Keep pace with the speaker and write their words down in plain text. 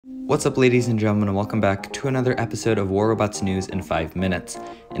What's up, ladies and gentlemen, and welcome back to another episode of War Robots News in 5 minutes.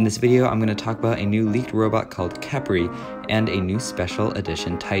 In this video, I'm going to talk about a new leaked robot called Khepri and a new special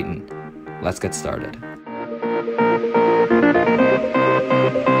edition Titan. Let's get started.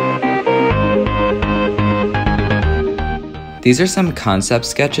 These are some concept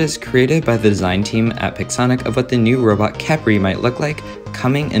sketches created by the design team at Pixonic of what the new robot Khepri might look like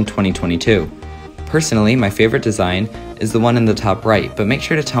coming in 2022. Personally, my favorite design is the one in the top right, but make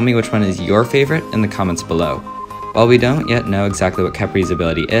sure to tell me which one is your favorite in the comments below. While we don't yet know exactly what Khepri's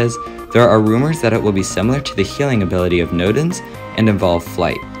ability is, there are rumors that it will be similar to the healing ability of Nodens and involve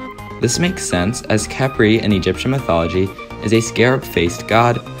flight. This makes sense as Khepri in Egyptian mythology is a scarab-faced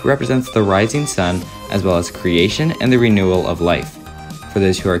god who represents the rising sun as well as creation and the renewal of life. For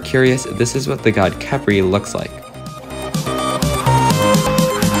those who are curious, this is what the god Khepri looks like.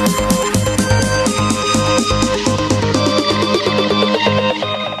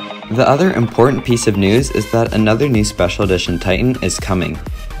 The other important piece of news is that another new special edition Titan is coming.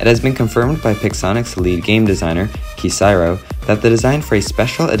 It has been confirmed by Pixonic's lead game designer, Khepri, that the design for a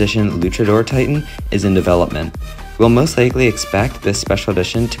special edition Luchador Titan is in development. We'll most likely expect this special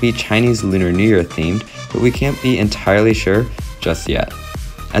edition to be Chinese Lunar New Year themed, but we can't be entirely sure just yet.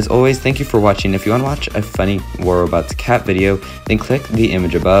 As always, thank you for watching. If you want to watch a funny War Robots cat video, then click the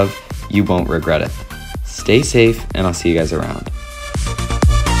image above. You won't regret it. Stay safe, and I'll see you guys around.